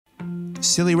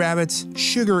Silly rabbits,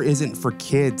 sugar isn't for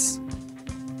kids.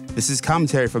 This is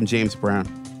commentary from James Brown.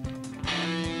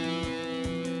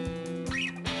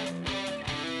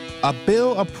 A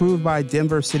bill approved by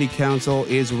Denver City Council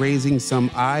is raising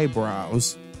some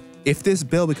eyebrows. If this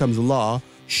bill becomes law,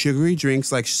 sugary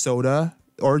drinks like soda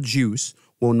or juice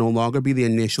will no longer be the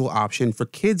initial option for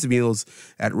kids' meals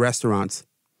at restaurants.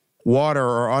 Water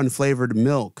or unflavored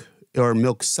milk or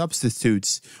milk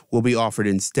substitutes will be offered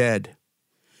instead.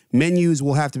 Menus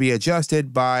will have to be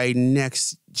adjusted by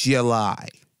next July.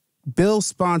 Bill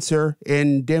sponsor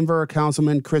and Denver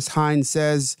Councilman Chris Hines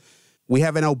says, "We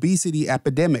have an obesity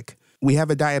epidemic. We have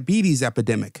a diabetes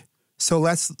epidemic. So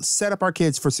let's set up our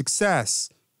kids for success.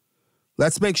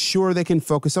 Let's make sure they can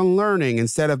focus on learning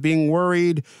instead of being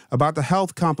worried about the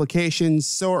health complications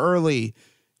so early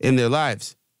in their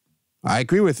lives." I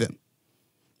agree with him.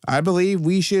 I believe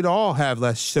we should all have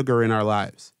less sugar in our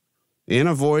lives and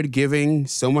avoid giving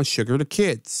so much sugar to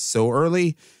kids so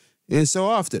early and so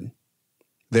often.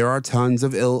 There are tons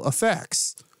of ill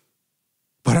effects.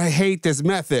 But I hate this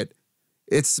method.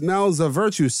 It smells of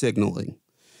virtue signaling.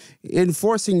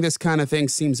 Enforcing this kind of thing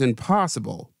seems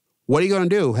impossible. What are you going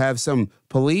to do? Have some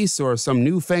police or some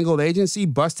newfangled agency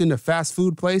bust into fast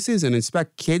food places and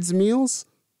inspect kids' meals?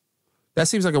 That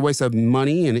seems like a waste of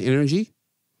money and energy.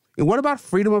 And what about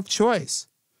freedom of choice?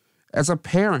 As a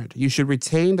parent, you should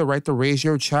retain the right to raise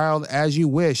your child as you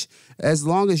wish, as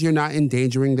long as you're not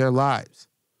endangering their lives.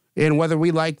 And whether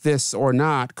we like this or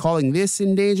not, calling this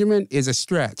endangerment is a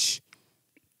stretch.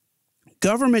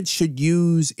 Government should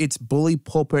use its bully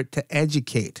pulpit to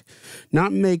educate,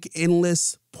 not make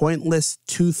endless, pointless,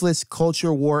 toothless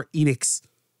culture war edicts.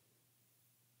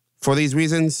 For these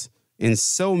reasons, and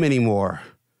so many more,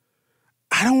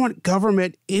 I don't want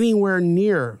government anywhere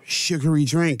near sugary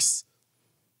drinks.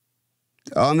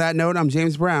 On that note, I'm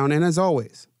James Brown, and as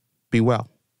always, be well.